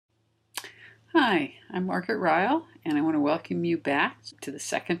Hi, I'm Margaret Ryle, and I want to welcome you back to the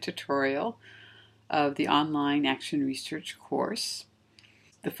second tutorial of the online Action Research course.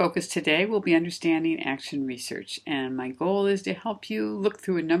 The focus today will be understanding action research, and my goal is to help you look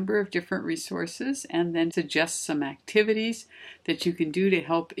through a number of different resources and then suggest some activities that you can do to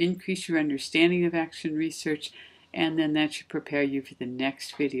help increase your understanding of action research, and then that should prepare you for the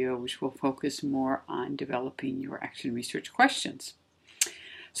next video, which will focus more on developing your action research questions.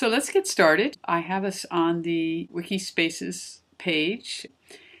 So let's get started. I have us on the Wikispaces page,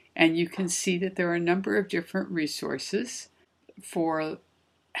 and you can see that there are a number of different resources for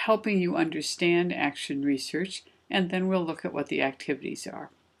helping you understand action research, and then we'll look at what the activities are.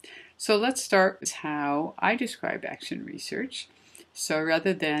 So let's start with how I describe action research. So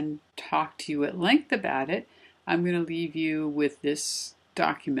rather than talk to you at length about it, I'm going to leave you with this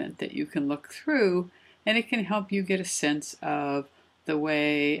document that you can look through, and it can help you get a sense of the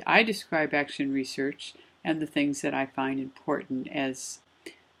way I describe action research and the things that I find important as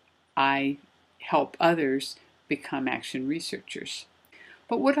I help others become action researchers.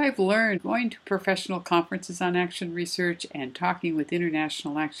 But what I've learned going to professional conferences on action research and talking with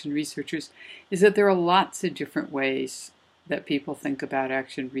international action researchers is that there are lots of different ways that people think about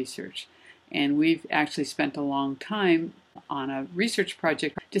action research. And we've actually spent a long time on a research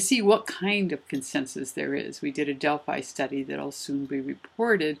project to see what kind of consensus there is. We did a Delphi study that'll soon be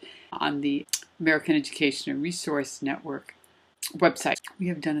reported on the American Education and Resource Network website. We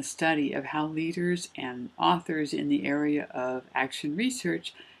have done a study of how leaders and authors in the area of action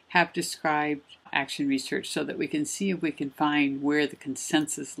research have described action research so that we can see if we can find where the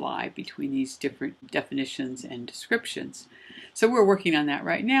consensus lie between these different definitions and descriptions. So we're working on that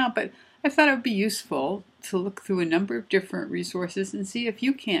right now, but I thought it would be useful to look through a number of different resources and see if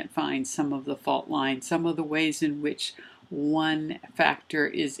you can't find some of the fault lines, some of the ways in which one factor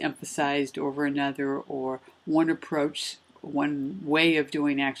is emphasized over another, or one approach, one way of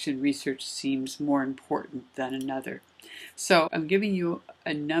doing action research seems more important than another. So I'm giving you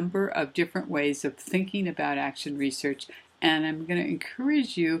a number of different ways of thinking about action research, and I'm going to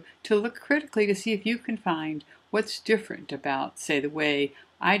encourage you to look critically to see if you can find what's different about, say, the way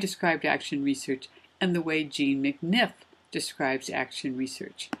I described action research and the way Jean McNiff describes action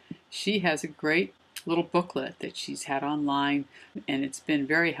research. She has a great little booklet that she's had online, and it's been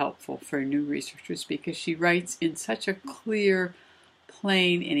very helpful for new researchers because she writes in such a clear,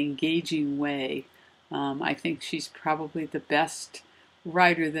 plain, and engaging way. I think she's probably the best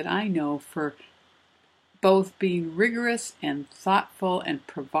writer that I know for both being rigorous and thoughtful and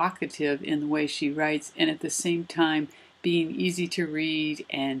provocative in the way she writes, and at the same time being easy to read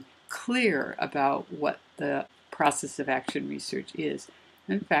and clear about what the process of action research is.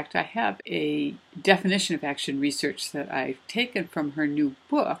 In fact, I have a definition of action research that I've taken from her new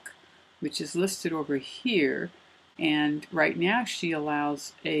book, which is listed over here, and right now she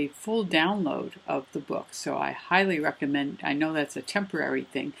allows a full download of the book. So I highly recommend, I know that's a temporary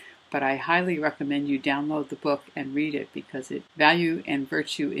thing, but I highly recommend you download the book and read it because it's value and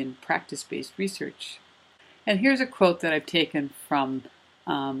virtue in practice-based research. And here's a quote that I've taken from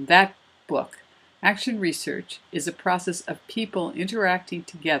that book. Action research is a process of people interacting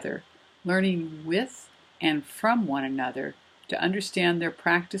together, learning with and from one another to understand their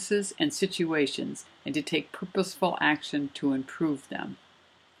practices and situations and to take purposeful action to improve them.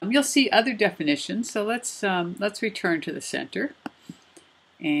 You'll see other definitions, so let's return to the center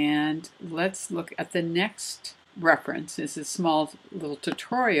and let's look at the next reference. This is a small little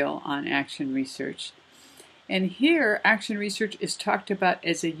tutorial on action research. And here, action research is talked about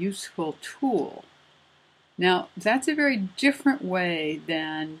as a useful tool. Now, that's a very different way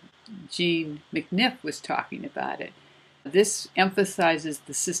than Jean McNiff was talking about it. This emphasizes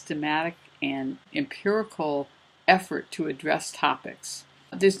the systematic and empirical effort to address topics.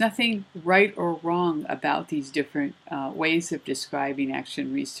 There's nothing right or wrong about these different ways of describing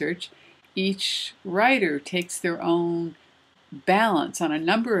action research. Each writer takes their own balance on a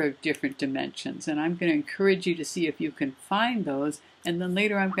number of different dimensions, and I'm going to encourage you to see if you can find those, and then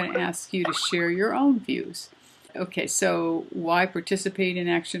later I'm going to ask you to share your own views. Okay, so why participate in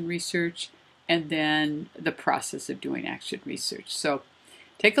action research, and then the process of doing action research. So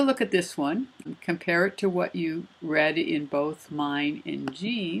take a look at this one, compare it to what you read in both mine and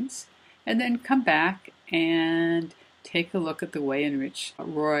Jean's, and then come back and take a look at the way in which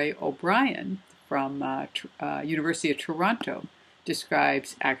Roy O'Brien from University of Toronto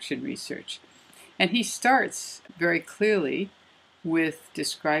describes action research. And he starts very clearly with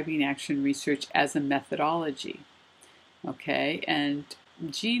describing action research as a methodology. Okay, and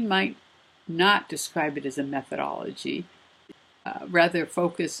Jean might not describe it as a methodology. rather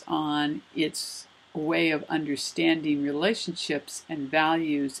focus on its way of understanding relationships and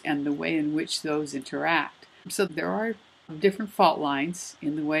values and the way in which those interact. So there are different fault lines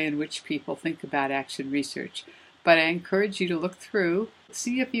in the way in which people think about action research. But I encourage you to look through,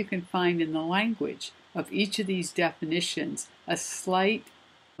 see if you can find in the language of each of these definitions a slight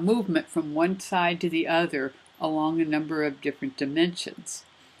movement from one side to the other along a number of different dimensions.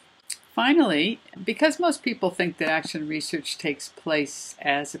 Finally, because most people think that action research takes place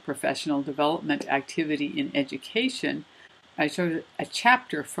as a professional development activity in education, I showed a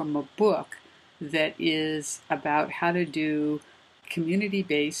chapter from a book that is about how to do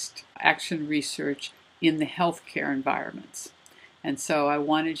community-based action research in the healthcare environments. And so I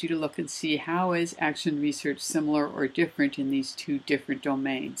wanted you to look and see how is action research similar or different in these two different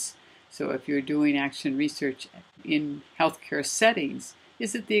domains. So if you're doing action research in healthcare settings,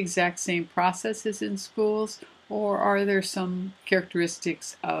 is it the exact same process as in schools, or are there some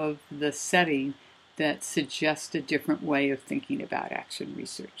characteristics of the setting that suggest a different way of thinking about action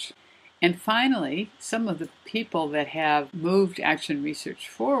research? And finally, some of the people that have moved action research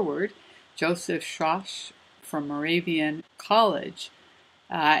forward, Joseph Schrosch from Moravian College,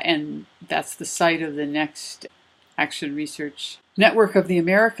 and that's the site of the next Action Research Network of the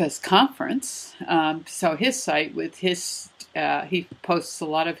Americas conference. So his site with his he posts a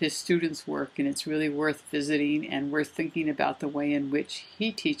lot of his students' work, and it's really worth visiting and worth thinking about the way in which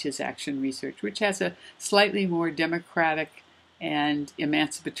he teaches action research, which has a slightly more democratic and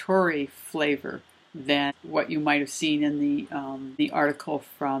emancipatory flavor than what you might have seen in the article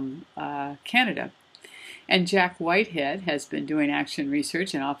from Canada. And Jack Whitehead has been doing action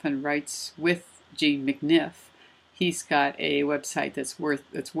research and often writes with Jean McNiff. He's got a website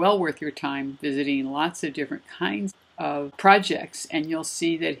that's well worth your time visiting, lots of different kinds of projects, and you'll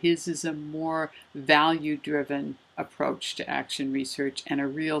see that his is a more value-driven approach to action research and a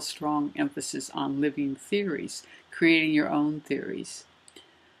real strong emphasis on living theories, creating your own theories.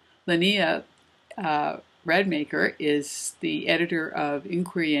 Linnea Radmacher is the editor of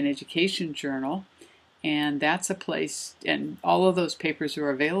Inquiry and Education Journal, and that's a place, and all of those papers are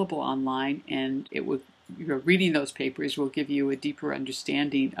available online, and reading those papers will give you a deeper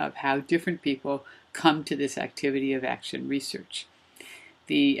understanding of how different people come to this activity of action research.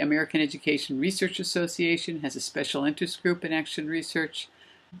 The American Education Research Association has a special interest group in action research.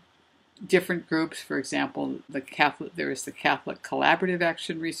 Different groups, for example, there is the Catholic Collaborative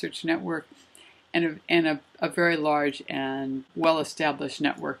Action Research Network, and a very large and well-established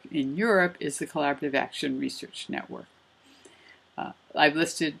network in Europe is the Collaborative Action Research Network. I've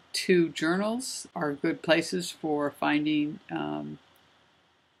listed 2 journals are good places for finding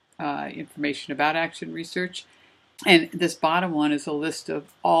information about action research. And this bottom one is a list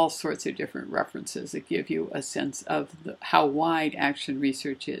of all sorts of different references that give you a sense of how wide action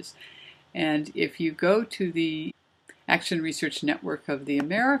research is. And if you go to the Action Research Network of the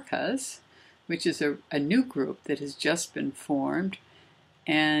Americas, which is a new group that has just been formed,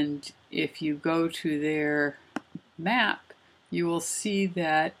 and if you go to their map, you will see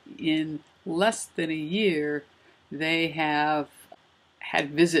that in less than a year, they have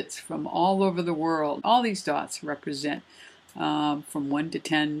had visits from all over the world. All these dots represent from 1 to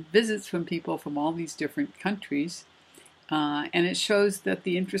 10 visits from people from all these different countries. And it shows that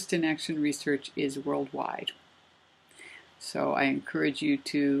the interest in action research is worldwide. So I encourage you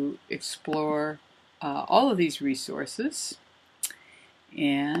to explore all of these resources.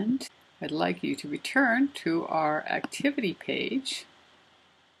 And I'd like you to return to our activity page,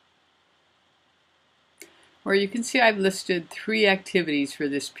 where you can see I've listed 3 activities for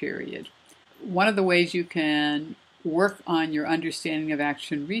this period. One of the ways you can work on your understanding of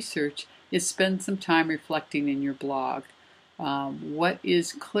action research is spend some time reflecting in your blog. What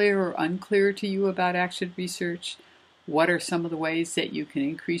is clear or unclear to you about action research? What are some of the ways that you can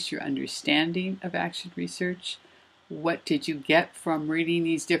increase your understanding of action research? What did you get from reading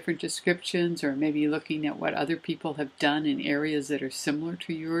these different descriptions, or maybe looking at what other people have done in areas that are similar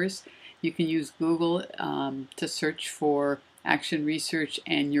to yours? You can use Google to search for action research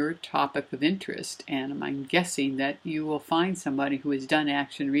and your topic of interest, and I'm guessing that you will find somebody who has done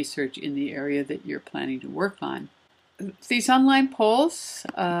action research in the area that you're planning to work on. These online polls,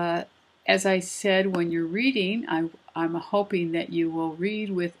 as I said, when you're reading, I'm hoping that you will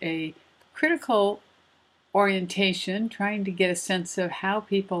read with a critical orientation, trying to get a sense of how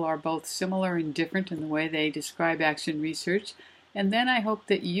people are both similar and different in the way they describe action research. And then I hope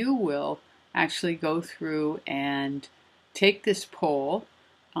that you will actually go through and take this poll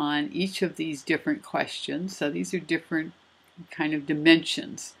on each of these different questions. So these are different kind of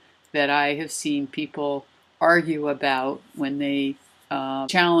dimensions that I have seen people argue about when they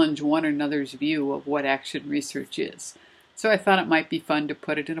challenge one another's view of what action research is. So I thought it might be fun to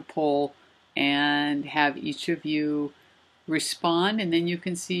put it in a poll and have each of you respond, and then you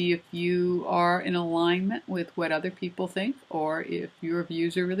can see if you are in alignment with what other people think or if your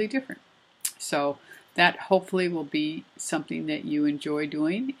views are really different. So that hopefully will be something that you enjoy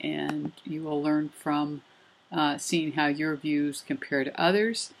doing, and you will learn from seeing how your views compare to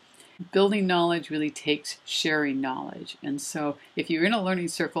others. Building knowledge really takes sharing knowledge, and so if you're in a learning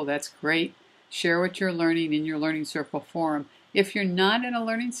circle, that's great. Share what you're learning in your learning circle forum. If you're not in a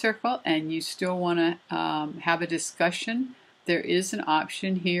learning circle and you still want to have a discussion, there is an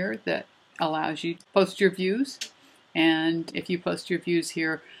option here that allows you to post your views, and if you post your views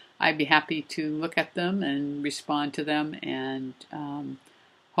here, I'd be happy to look at them and respond to them, and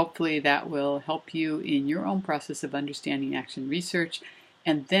hopefully that will help you in your own process of understanding action research.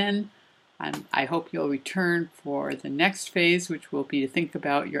 And then I hope you'll return for the next phase, which will be to think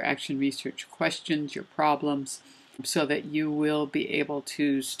about your action research questions, your problems, so that you will be able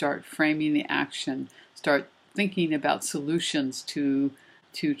to start framing the action, start thinking about solutions to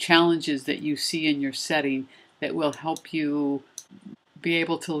challenges that you see in your setting that will help you be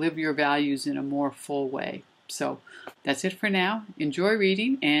able to live your values in a more full way. So that's it for now. Enjoy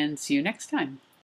reading and see you next time.